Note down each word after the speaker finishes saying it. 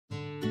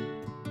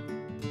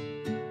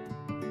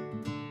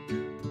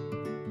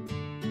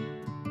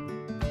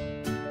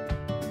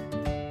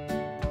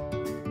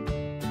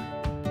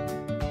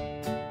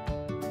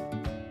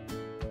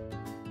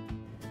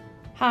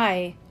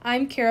Hi,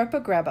 I'm Kara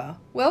Pagreba.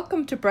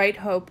 Welcome to Bright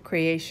Hope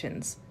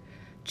Creations.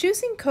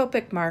 Choosing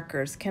Copic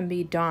markers can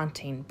be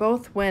daunting,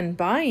 both when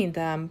buying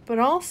them, but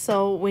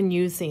also when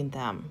using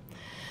them.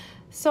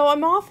 So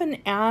I'm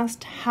often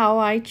asked how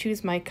I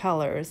choose my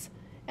colors,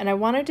 and I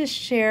wanted to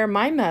share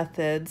my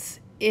methods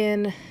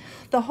in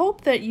the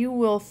hope that you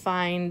will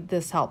find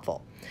this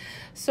helpful.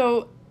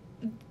 So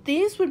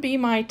these would be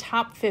my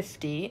top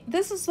 50.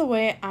 This is the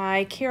way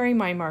I carry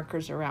my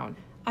markers around.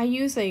 I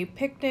use a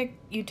picnic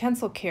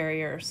utensil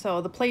carrier,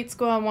 so the plates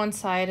go on one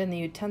side and the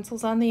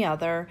utensils on the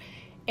other,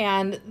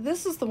 and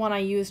this is the one I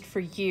used for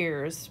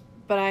years,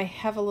 but I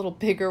have a little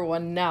bigger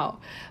one now.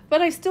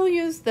 But I still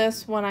use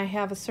this when I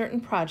have a certain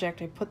project.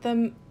 I put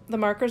the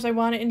markers I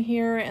want in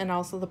here and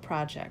also the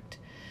project.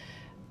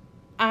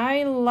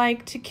 I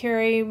like to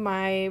carry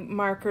my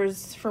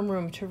markers from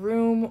room to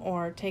room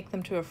or take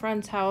them to a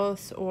friend's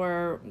house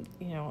or,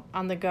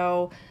 on the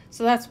go.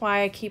 So that's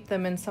why I keep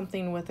them in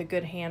something with a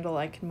good handle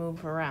I can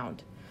move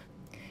around.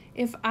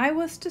 If I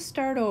was to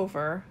start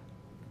over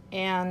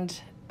and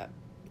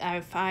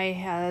if I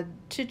had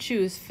to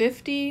choose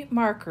 50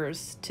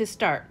 markers to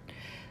start,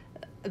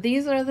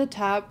 these are the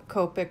top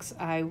Copics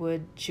I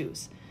would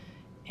choose.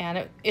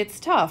 And it's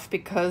tough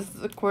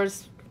because, of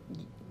course,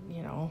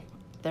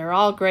 they're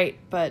all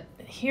great, but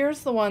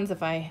here's the ones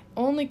if I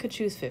only could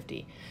choose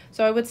 50.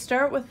 So I would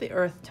start with the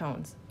earth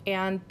tones,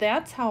 and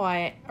that's how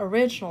I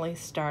originally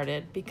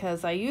started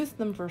because I used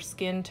them for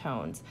skin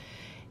tones.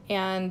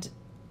 And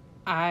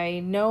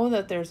I know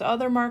that there's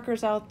other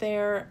markers out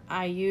there.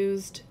 I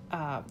used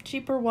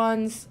cheaper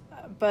ones,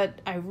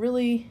 but I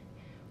really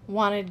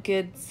wanted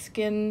good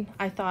skin.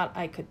 I thought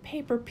I could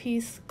paper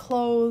piece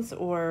clothes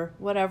or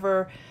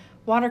whatever,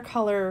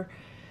 watercolor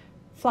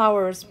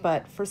flowers,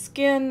 but for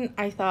skin,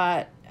 I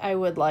thought I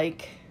would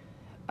like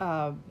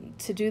to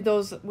do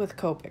those with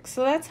Copic.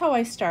 So that's how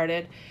I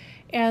started.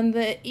 And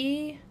the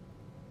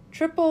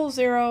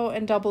E000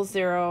 and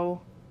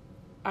 00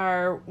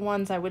 are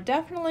ones I would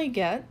definitely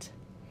get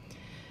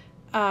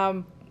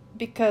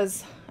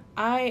because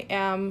I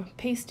am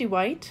pasty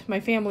white. My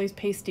family's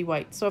pasty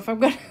white. So if I'm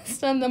going to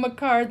send them a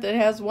card that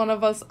has one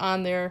of us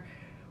on there,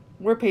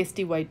 we're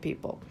pasty white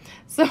people.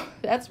 So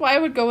that's why I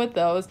would go with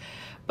those.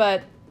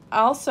 But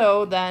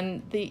also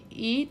then the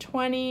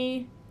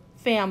E20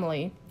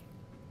 family,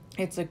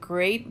 it's a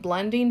great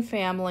blending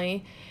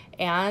family,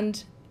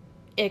 and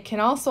it can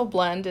also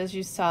blend, as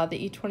you saw,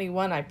 the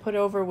E21 I put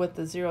over with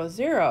the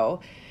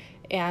 00,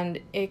 and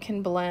it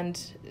can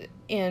blend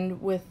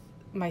in with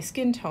my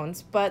skin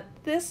tones. But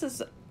this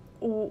is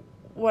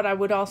what I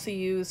would also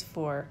use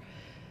for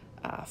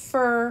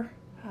fur,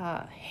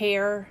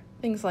 hair,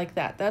 things like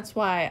that. That's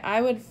why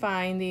I would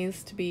find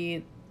these to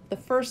be the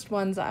first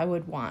ones I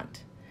would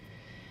want.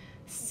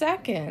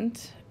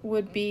 Second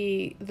would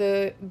be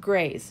the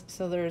grays.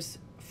 So there's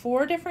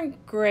 4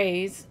 different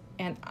grays,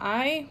 and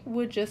I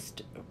would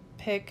just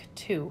pick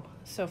 2.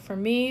 So for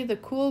me, the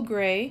cool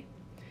gray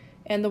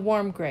and the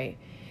warm gray.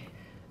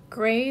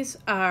 Grays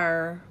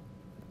are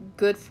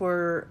good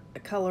for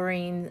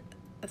coloring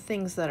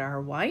things that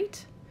are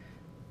white,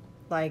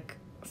 like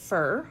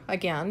fur,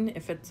 again,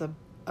 if it's a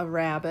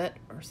rabbit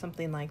or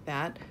something like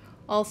that.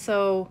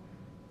 Also,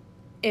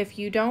 if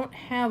you don't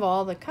have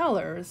all the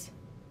colors,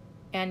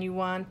 and you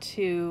want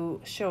to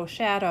show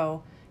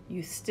shadow,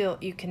 you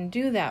can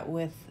do that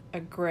with a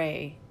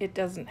gray. It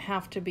doesn't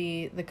have to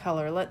be the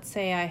color. Let's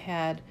say I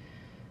had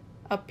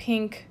a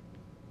pink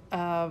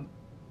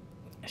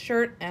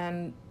shirt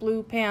and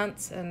blue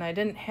pants, and I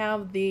didn't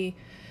have the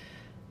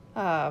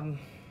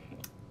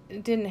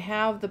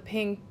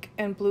pink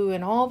and blue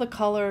and all the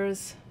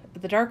colors,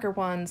 the darker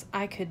ones.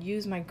 I could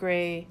use my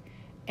gray,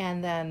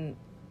 and then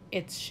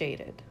it's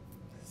shaded.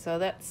 So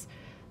that's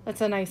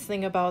a nice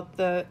thing about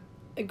the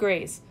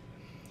grays.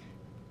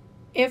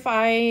 If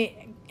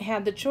I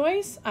had the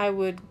choice, I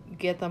would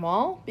get them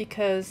all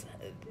because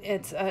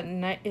it's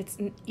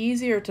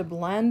easier to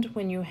blend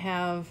when you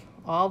have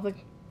all the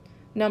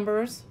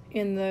numbers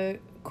in the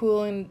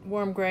cool and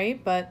warm gray.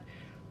 But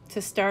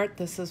to start,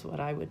 this is what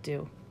I would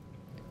do.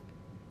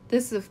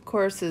 This, of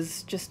course,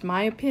 is just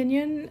my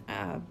opinion.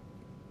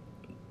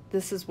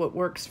 This is what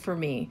works for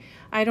me.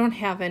 I don't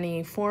have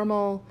any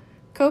formal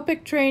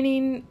Copic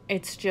training.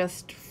 It's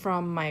just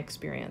from my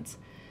experience.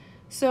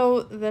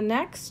 So the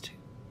next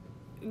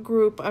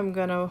group, I'm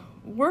going to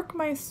work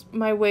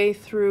my way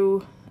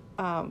through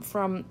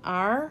from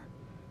R,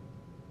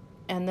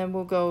 and then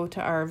we'll go to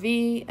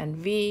RV and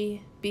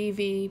V,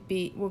 BV,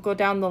 B. We'll go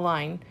down the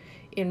line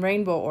in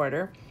rainbow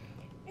order.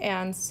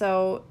 And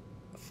so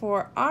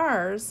for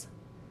R's,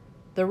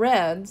 the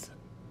reds,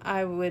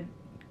 I would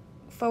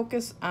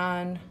focus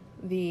on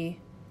the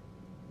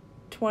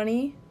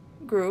 20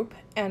 group,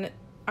 and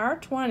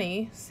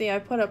R20, see I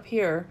put up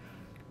here,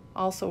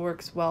 also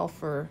works well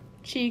for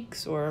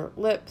cheeks or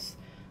lips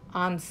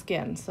on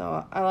skin.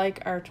 So I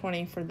like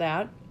R20 for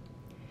that.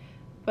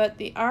 But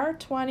the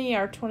R20,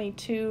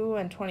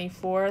 R22, and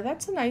 24,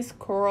 that's a nice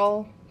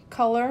coral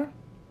color.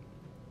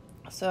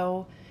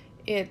 So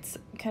it's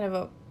kind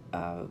of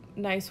a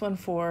nice one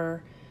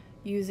for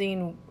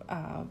using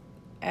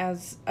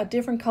as a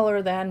different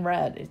color than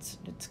red. It's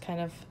kind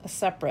of a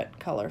separate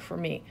color for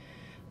me.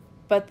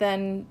 But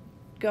then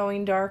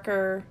going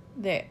darker,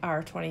 they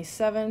are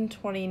 27,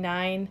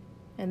 29,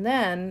 and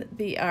then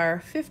the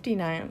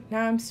R59.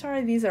 Now I'm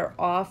sorry these are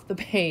off the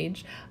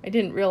page. I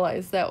didn't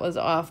realize that was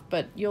off,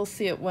 but you'll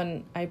see it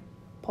when I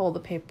pull the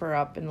paper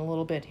up in a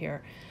little bit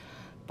here.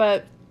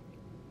 But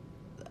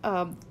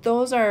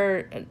those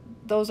are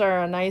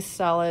a nice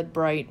solid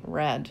bright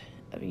red.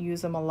 I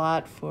use them a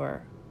lot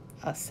for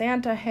a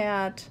Santa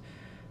hat,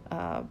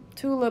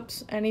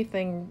 tulips,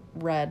 anything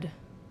red.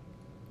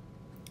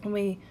 When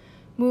we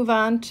move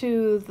on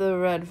to the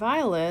red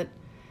violet,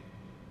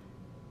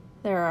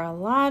 there are a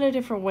lot of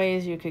different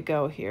ways you could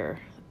go here.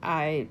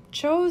 I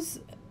chose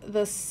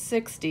the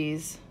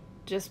 60s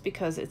just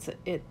because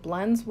it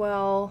blends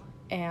well,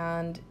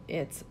 and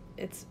it's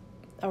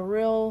a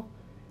real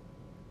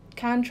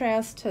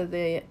contrast to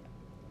the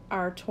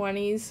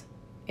R20s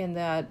in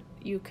that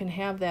you can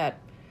have that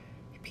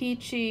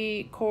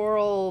peachy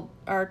coral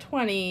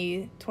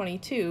R20,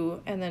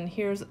 22, and then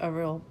here's a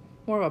real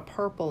more of a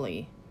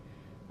purpley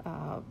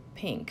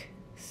pink.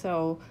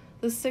 So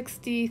the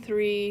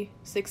 63,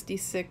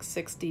 66,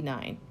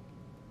 69.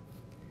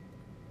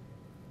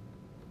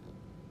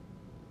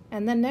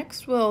 And then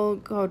next we'll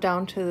go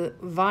down to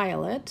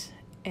violet,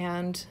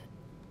 and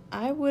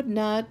I would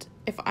not,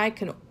 if I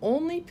can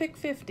only pick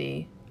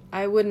 50,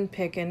 I wouldn't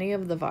pick any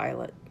of the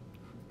violet.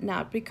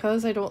 Not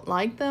because I don't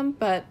like them,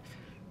 but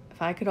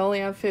if I could only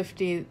have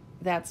 50,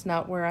 that's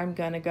not where I'm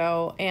gonna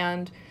go.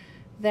 And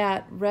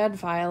that red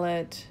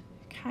violet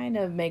kind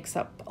of makes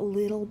up a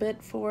little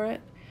bit for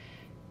it.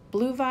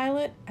 Blue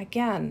violet,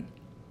 again,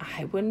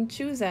 I wouldn't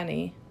choose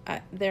any.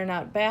 They're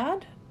not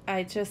bad.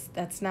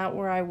 That's not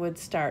where I would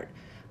start.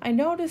 I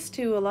noticed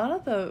too, a lot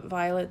of the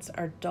violets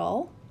are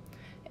dull,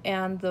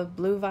 and the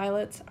blue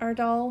violets are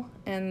dull,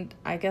 and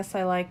I guess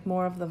I like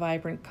more of the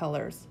vibrant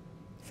colors.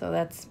 So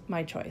that's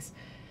my choice.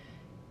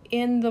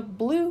 In the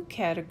blue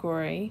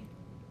category,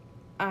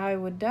 I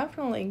would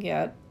definitely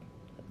get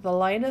the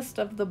lightest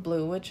of the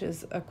blue, which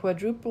is a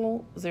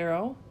quadruple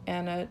 0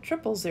 and a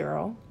triple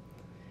 0.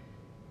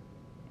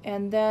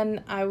 And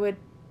then I would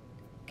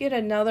get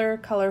another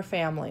color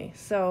family.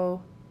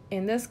 So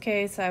in this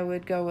case, I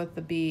would go with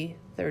the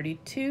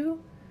B32,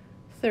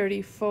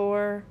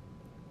 34,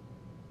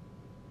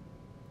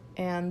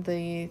 and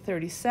the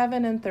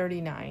 37 and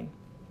 39.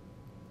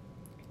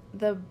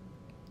 The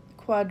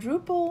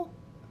quadruple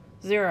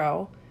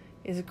 0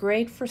 is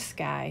great for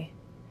sky,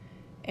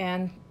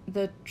 and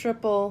the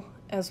triple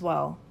as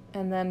well.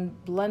 And then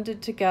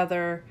blended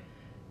together,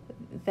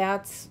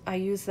 I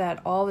use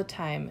that all the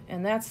time.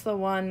 And that's the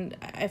one,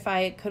 if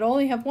I could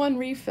only have one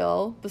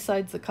refill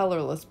besides the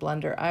colorless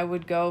blender, I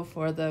would go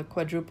for the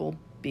quadruple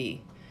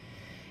B.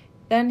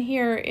 Then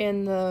here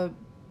in the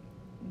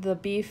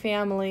B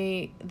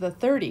family, the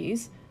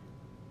 30s,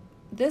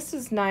 this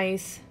is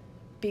nice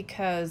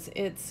because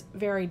it's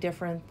very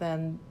different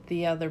than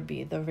the other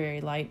B, the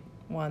very light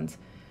ones.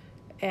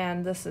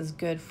 And this is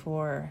good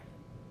for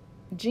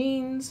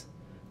jeans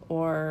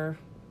or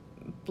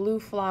blue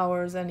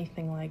flowers,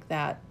 anything like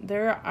that.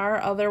 There are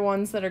other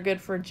ones that are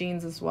good for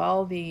jeans as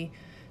well, the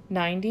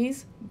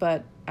 90s,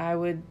 but I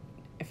would,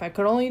 if I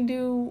could only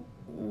do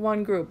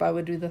one group, I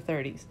would do the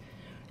 30s.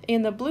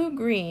 In the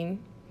blue-green,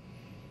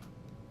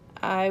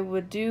 I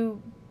would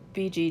do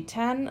BG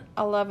 10,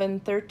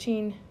 11,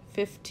 13,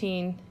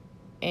 15,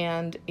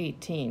 and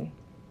 18.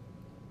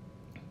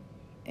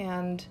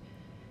 And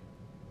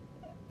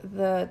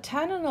the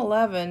 10 and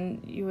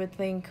 11, you would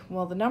think,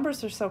 well, the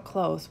numbers are so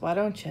close, why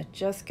don't you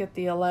just get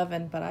the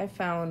 11? But I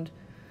found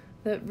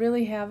that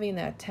really having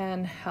that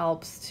 10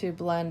 helps to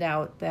blend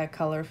out that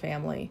color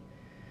family.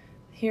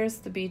 Here's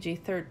the BG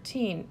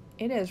 13.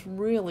 It is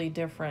really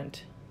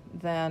different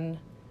than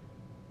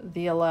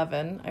the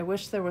 11. I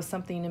wish there was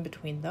something in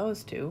between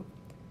those two.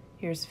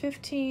 Here's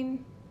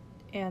 15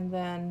 and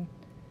then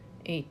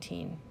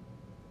 18.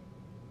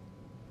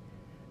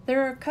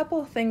 There are a couple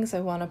of things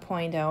I want to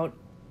point out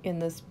in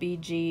this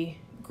BG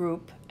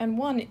group, and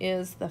one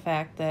is the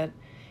fact that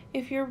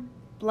if you're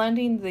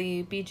blending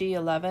the BG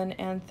 11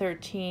 and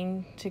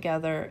 13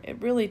 together,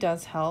 it really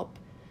does help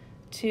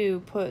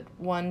to put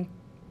one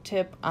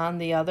tip on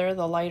the other,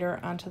 the lighter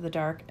onto the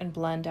dark, and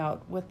blend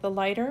out with the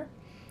lighter.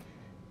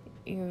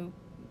 You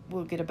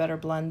will get a better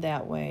blend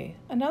that way.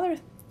 Another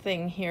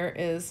thing here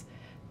is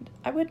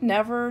I would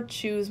never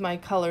choose my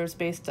colors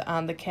based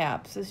on the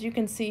caps. As you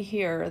can see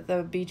here,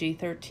 the BG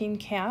 13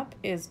 cap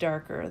is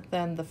darker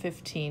than the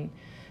 15.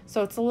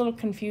 So it's a little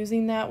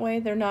confusing that way.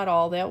 They're not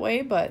all that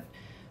way, but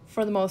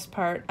for the most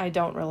part, I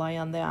don't rely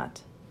on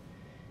that.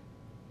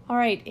 All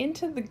right,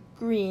 into the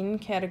green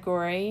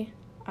category,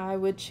 I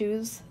would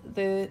choose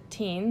the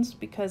teens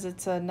because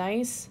it's a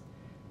nice,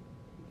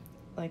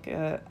 like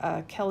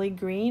a Kelly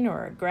green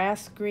or a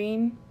grass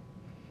green.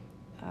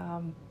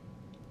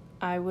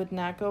 I would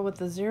not go with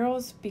the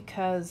zeros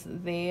because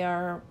they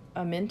are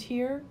a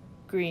mintier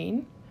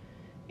green,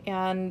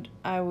 and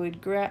I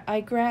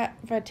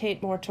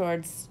gravitate more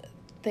towards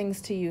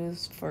things to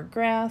use for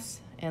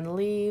grass and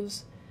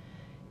leaves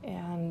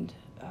and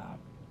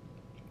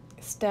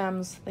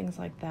stems, things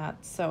like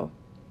that. So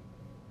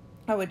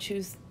I would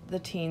choose the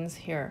teens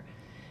here.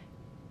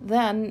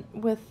 Then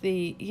with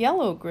the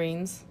yellow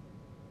greens,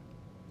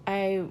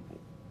 I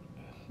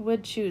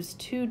would choose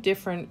two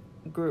different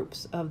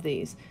groups of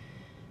these,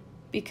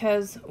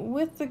 because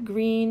with the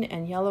green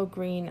and yellow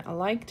green, I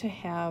like to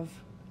have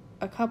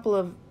a couple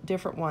of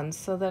different ones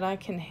so that I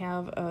can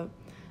have a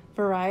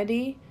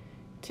variety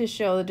to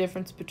show the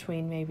difference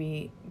between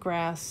maybe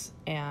grass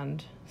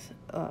and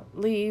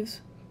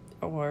leaves,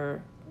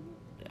 or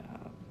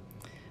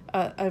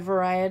a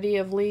variety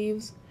of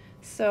leaves.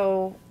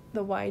 So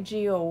the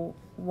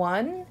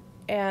YG01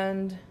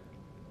 and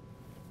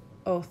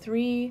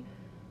 03,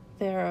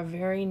 they're a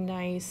very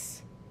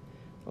nice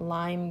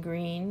lime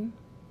green.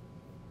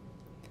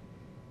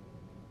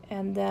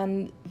 And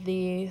then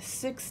the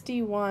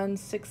 61,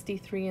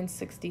 63, and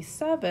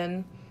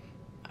 67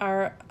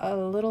 are a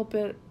little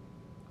bit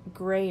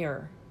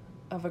grayer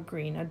of a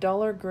green, a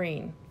duller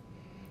green.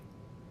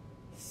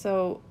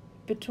 So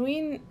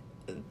between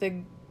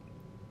the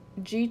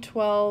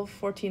G12,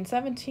 14,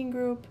 17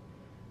 group,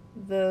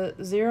 the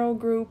 0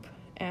 group,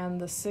 and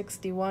the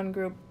 61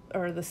 group,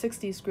 or the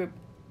 60s group,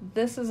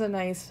 this is a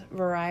nice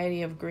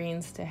variety of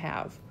greens to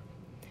have.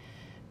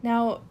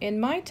 Now, in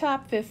my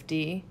top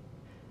 50,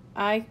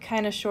 I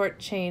kind of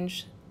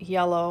shortchanged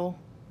yellow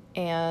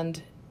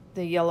and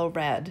the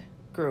yellow-red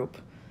group,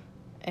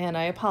 and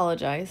I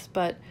apologize,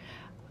 but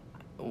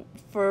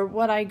for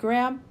what I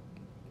grab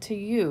to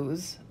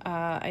use,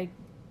 I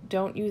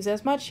don't use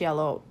as much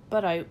yellow,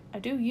 but I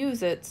do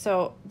use it.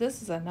 So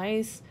this is a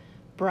nice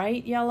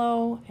bright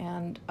yellow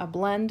and a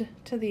blend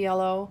to the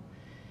yellow,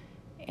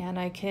 and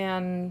I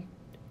can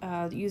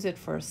use it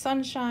for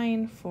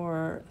sunshine,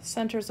 for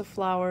centers of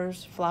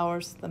flowers,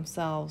 flowers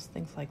themselves,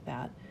 things like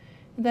that.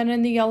 And then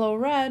in the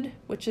yellow-red,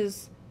 which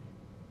is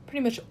pretty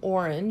much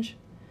orange,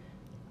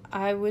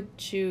 I would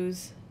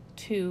choose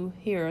two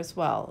here as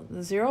well,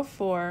 the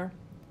 04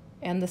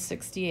 and the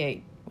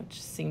 68,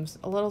 which seems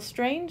a little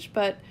strange,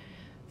 but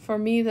for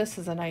me this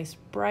is a nice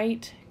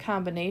bright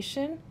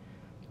combination.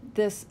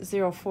 This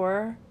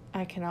 04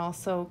 I can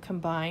also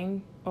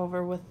combine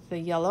over with the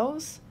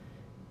yellows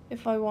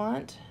if I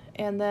want,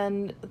 and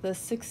then the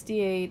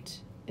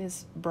 68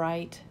 is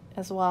bright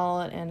as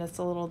well, and it's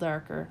a little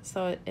darker,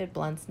 so it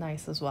blends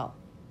nice as well.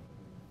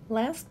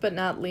 Last but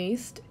not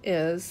least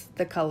is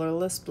the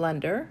colorless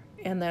blender,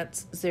 and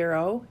that's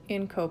 0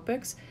 in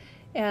Copics,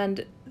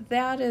 and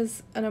that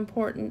is an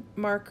important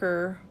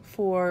marker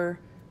for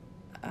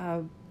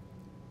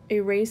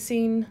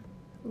erasing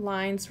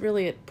lines.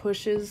 Really, it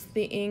pushes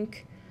the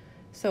ink,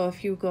 so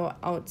if you go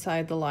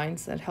outside the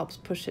lines, that helps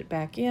push it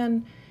back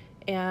in,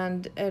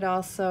 and it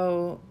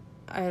also,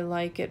 I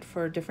like it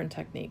for different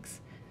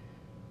techniques.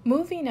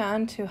 Moving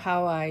on to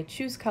how I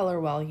choose color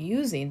while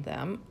using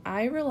them,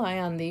 I rely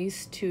on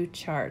these two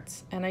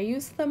charts, and I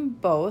use them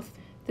both.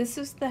 This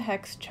is the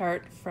hex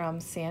chart from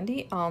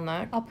Sandy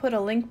Alnach. I'll put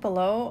a link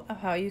below of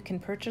how you can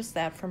purchase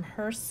that from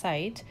her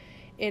site.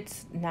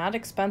 It's not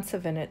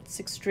expensive and it's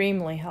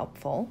extremely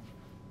helpful.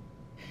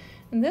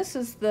 And this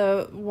is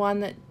the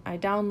one that I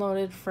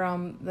downloaded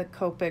from the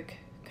Copic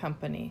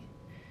company.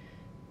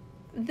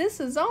 This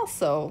is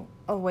also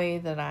a way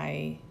that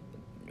I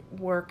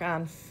work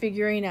on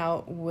figuring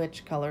out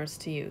which colors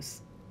to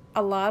use.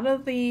 A lot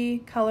of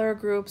the color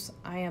groups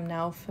I am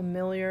now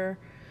familiar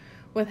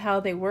with how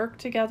they work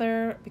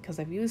together because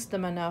I've used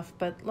them enough,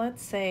 but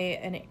let's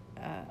say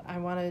I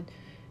want to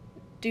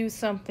do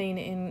something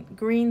in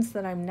greens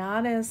that I'm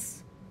not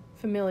as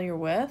familiar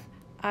with.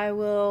 I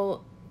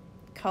will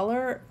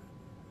color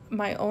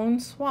my own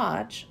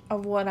swatch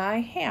of what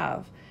I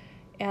have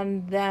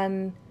and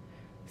then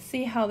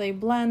see how they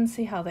blend,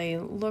 see how they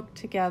look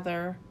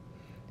together.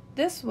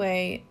 This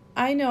way,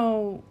 I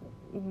know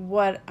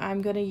what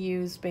I'm going to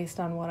use based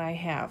on what I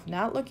have.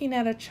 Not looking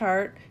at a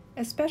chart,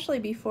 especially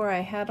before I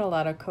had a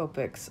lot of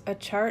Copics. A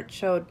chart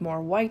showed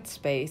more white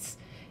space,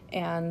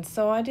 and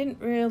so I didn't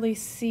really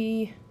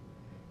see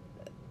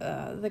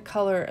the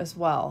color as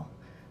well.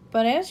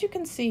 But as you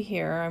can see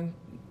here, I'm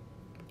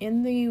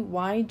in the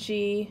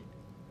YG0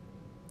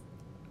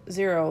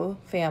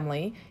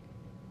 family,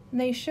 and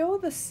they show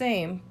the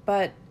same,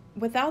 but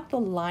without the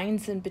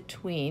lines in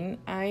between,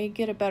 I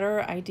get a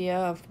better idea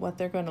of what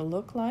they're going to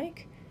look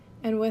like.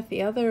 And with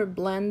the other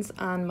blends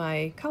on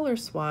my color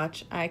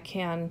swatch, I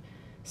can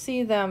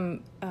see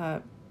them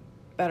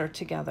better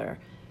together.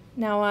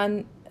 Now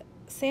on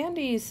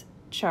Sandy's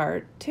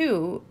chart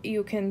too,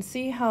 you can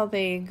see how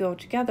they go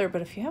together,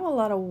 but if you have a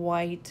lot of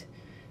white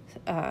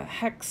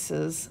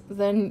hexes,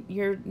 then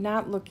you're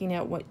not looking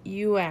at what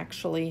you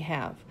actually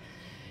have.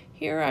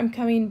 Here I'm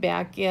coming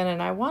back in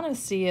and I want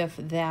to see if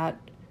that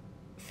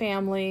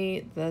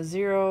family, the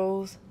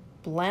zeros,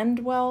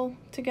 blend well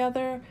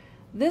together.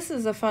 This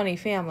is a funny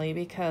family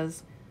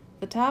because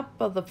the top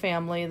of the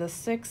family, the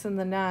 6 and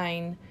the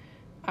 9,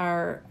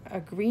 are a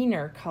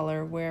greener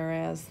color,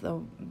 whereas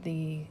the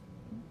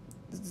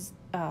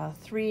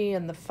 3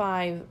 and the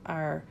 5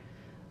 are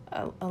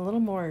a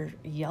little more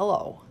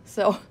yellow.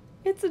 So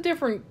it's a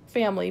different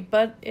family,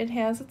 but it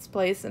has its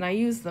place, and I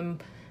use them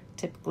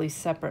typically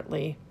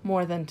separately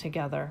more than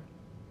together.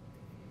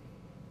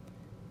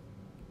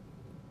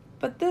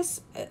 But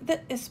this,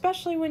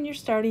 especially when you're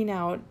starting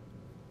out,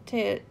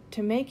 to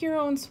make your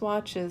own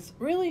swatches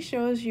really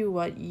shows you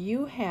what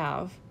you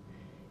have,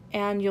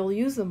 and you'll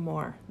use them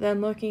more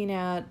than looking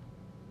at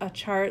a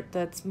chart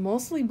that's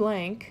mostly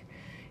blank.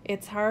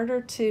 It's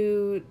harder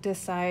to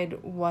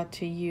decide what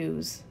to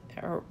use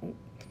or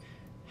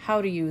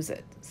how to use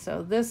it.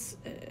 So this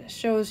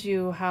shows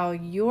you how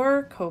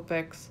your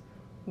Copics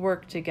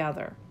work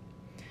together.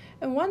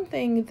 And one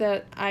thing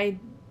that I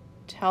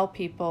tell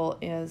people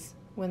is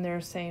when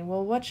they're saying,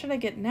 well, what should I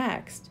get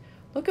next?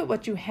 Look at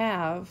what you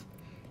have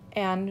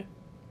and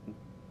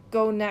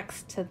go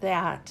next to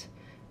that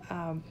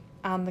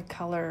on the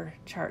color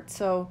chart.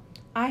 So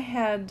I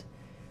had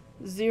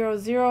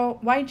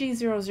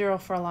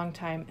YG00 for a long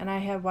time, and I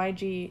had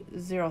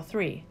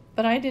YG03,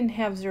 but I didn't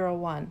have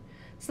 01.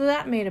 So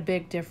that made a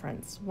big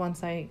difference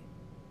once I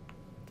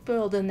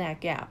filled in that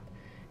gap.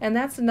 And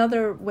that's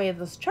another way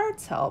those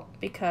charts help,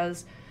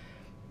 because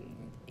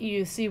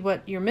you see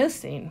what you're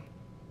missing.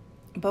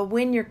 But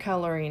when you're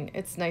coloring,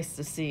 it's nice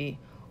to see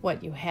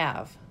what you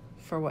have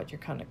for what you're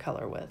going to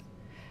color with.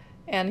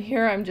 And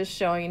here I'm just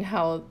showing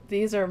how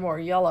these are more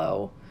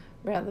yellow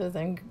rather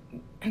than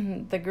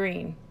the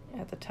green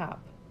at the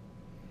top.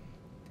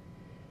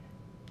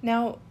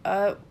 Now,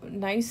 a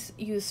nice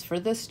use for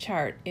this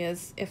chart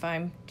is if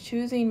I'm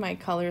choosing my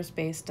colors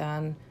based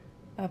on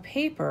a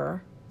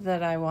paper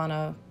that I want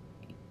to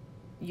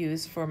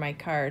use for my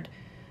card,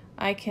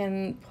 I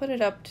can put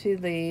it up to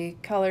the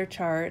color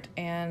chart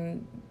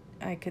and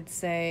I could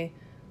say,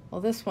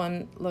 well, this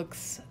one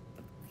looks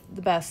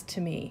the best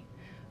to me.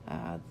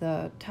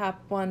 The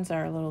top ones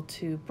are a little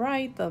too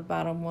bright, the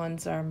bottom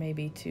ones are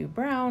maybe too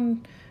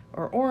brown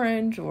or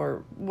orange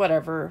or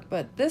whatever,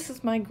 but this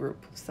is my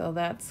group, so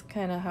that's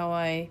kind of how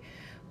I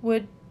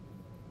would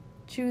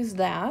choose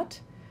that.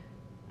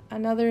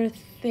 Another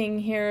thing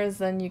here is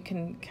then you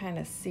can kind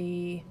of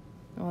see,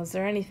 well, is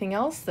there anything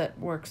else that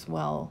works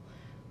well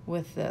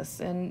with this?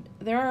 And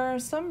there are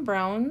some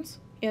browns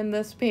in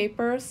this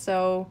paper,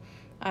 so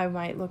I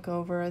might look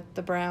over at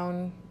the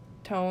brown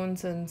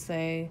tones and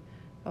say,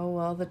 oh,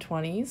 well, the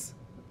 20s,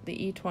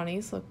 the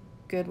E20s look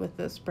good with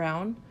this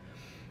brown.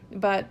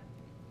 But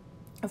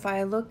if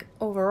I look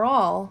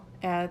overall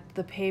at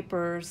the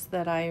papers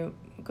that I'm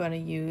going to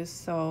use,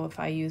 so if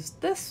I use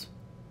this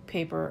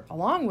paper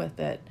along with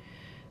it,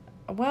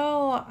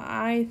 well,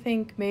 I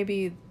think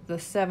maybe the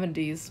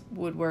 70s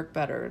would work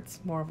better. It's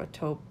more of a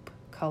taupe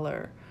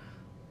color,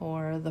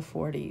 or the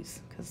 40s,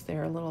 because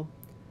they're a little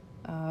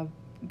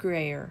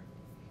grayer.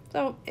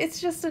 So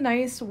it's just a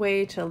nice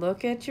way to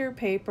look at your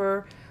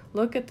paper,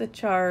 look at the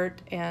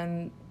chart,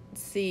 and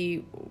see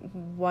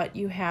what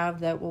you have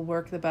that will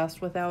work the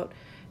best without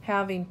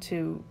having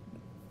to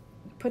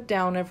put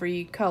down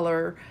every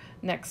color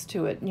next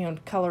to it,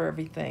 color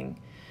everything.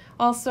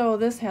 Also,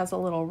 this has a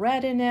little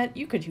red in it.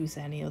 You could use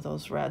any of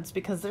those reds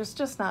because there's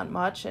just not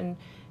much, and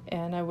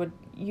I would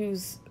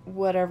use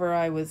whatever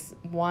I was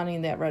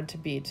wanting that red to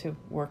be to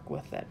work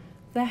with it.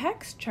 The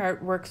hex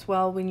chart works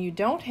well when you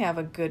don't have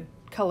a good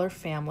color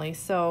family,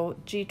 so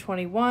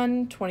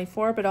G21,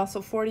 24, but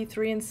also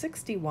 43 and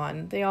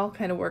 61, they all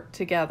kind of work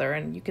together,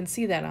 and you can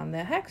see that on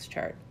the hex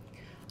chart.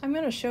 I'm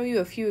going to show you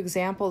a few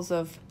examples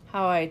of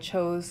how I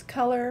chose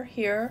color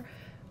here.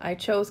 I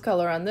chose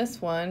color on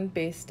this one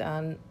based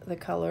on the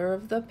color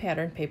of the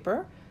pattern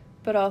paper,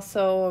 but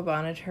also I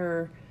wanted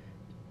her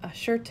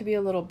shirt to be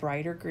a little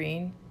brighter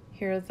green.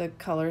 Here the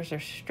colors are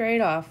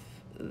straight off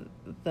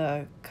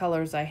the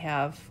colors I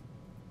have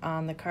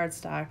on the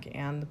cardstock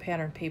and the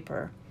pattern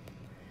paper.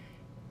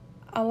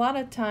 A lot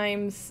of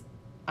times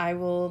I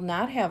will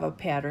not have a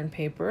pattern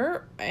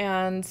paper,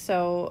 and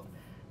so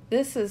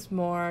this is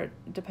more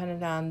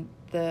dependent on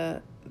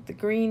the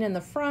green in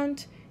the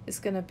front is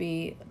going to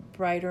be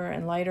brighter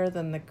and lighter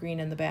than the green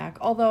in the back.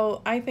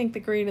 Although I think the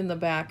green in the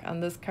back on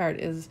this card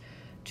is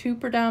too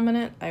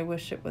predominant. I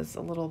wish it was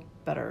a little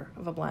better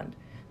of a blend.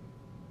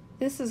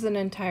 This is an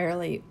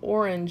entirely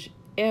orange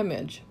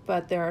image,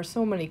 but there are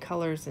so many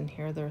colors in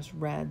here. There's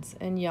reds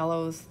and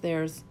yellows.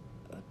 There's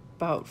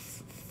about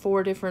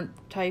 4 different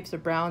types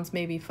of browns,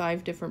 maybe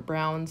 5 different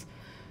browns.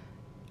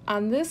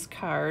 On this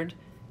card,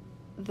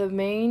 the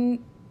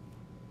main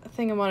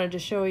thing I wanted to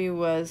show you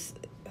was,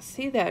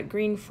 see that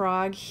green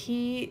frog?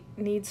 He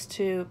needs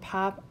to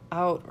pop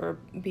out or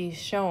be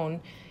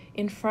shown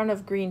in front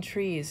of green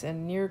trees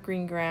and near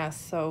green grass.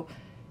 So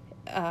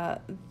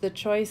the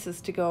choice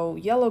is to go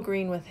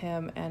yellow-green with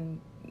him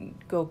and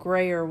go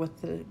grayer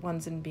with the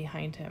ones in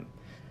behind him.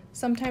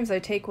 Sometimes I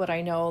take what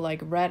I know,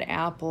 like red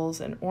apples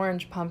and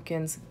orange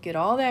pumpkins, get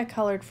all that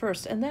colored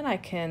first, and then I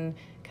can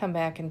come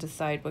back and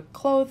decide what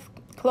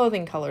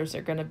clothing colors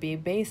are going to be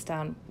based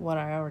on what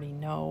I already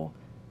know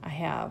I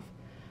have.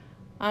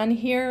 On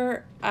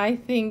here, I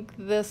think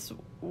this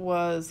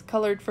was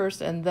colored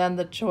first and then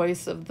the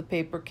choice of the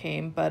paper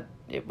came, but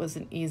it was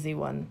an easy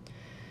one.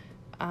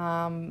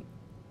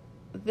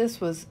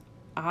 This was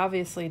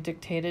obviously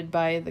dictated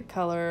by the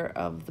color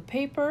of the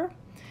paper.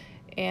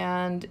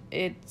 and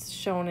it's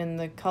shown in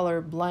the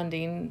color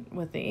blending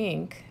with the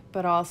ink,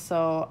 but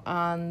also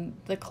on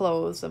the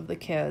clothes of the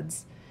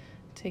kids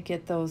to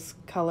get those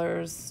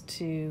colors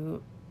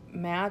to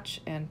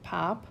match and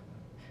pop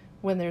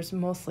when there's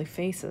mostly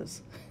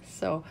faces.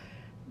 So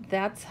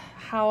that's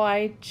how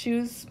I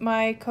choose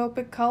my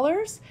Copic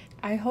colors.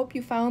 I hope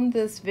you found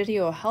this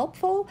video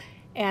helpful,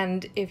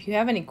 and if you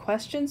have any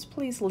questions,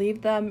 please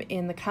leave them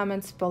in the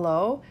comments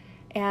below.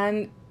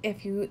 And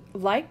if you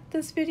liked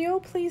this video,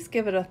 please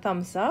give it a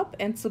thumbs up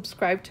and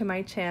subscribe to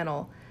my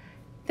channel.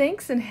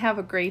 Thanks and have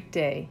a great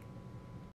day.